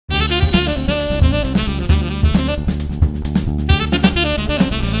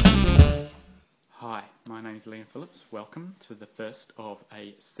name's Liam Phillips. Welcome to the first of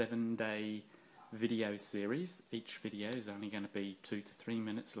a 7-day video series. Each video is only going to be 2 to 3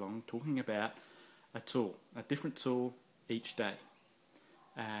 minutes long, talking about a tool, a different tool each day.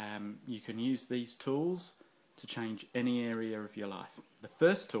 You can use these tools to change any area of your life. The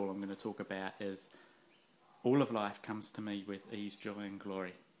first tool I'm going to talk about is all of life comes to me with ease, joy and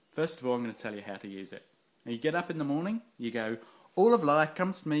glory. First of all, I'm going to tell you how to use it. Now, you get up in the morning, you go, all of life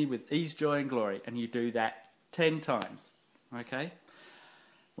comes to me with ease, joy and glory, and you do that 10 times, okay?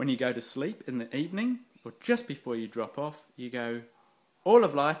 When you go to sleep in the evening, or just before you drop off, you go, all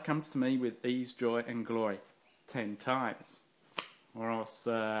of life comes to me with ease, joy and glory, 10 times. Or else,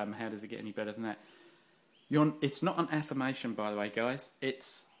 how does it get any better than that? It's not an affirmation, by the way, guys.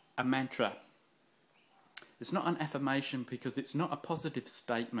 It's a mantra. It's not an affirmation because it's not a positive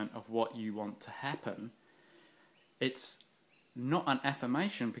statement of what you want to happen. It's not an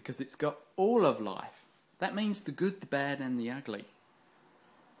affirmation because it's got all of life. That means the good, the bad and the ugly.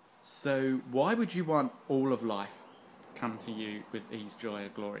 So why would you want all of life come to you with ease, joy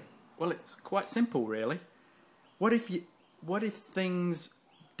and glory? Well, it's quite simple, really. What if things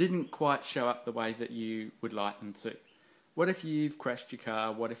didn't quite show up the way that you would like them to? What if you've crashed your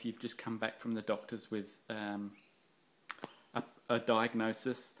car? What if you've just come back from the doctors with a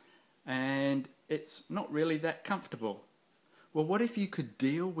diagnosis and it's not really that comfortable? Well, what if you could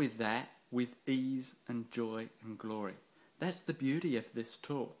deal with that with ease and joy and glory? That's the beauty of this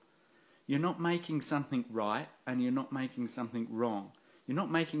tool. You're not making something right and you're not making something wrong. You're not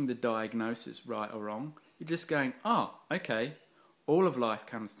making the diagnosis right or wrong. You're just going, oh, okay, all of life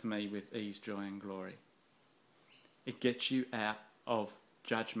comes to me with ease, joy and glory. It gets you out of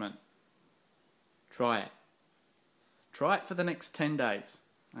judgment. Try it. Try it for the next 10 days,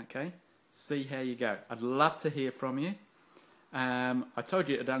 okay? See how you go. I'd love to hear from you. I told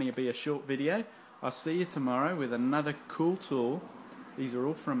you it'd only be a short video. I'll see you tomorrow with another cool tool. These are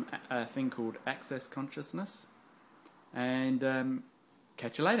all from a thing called Access Consciousness. And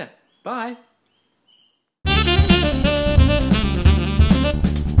catch you later. Bye.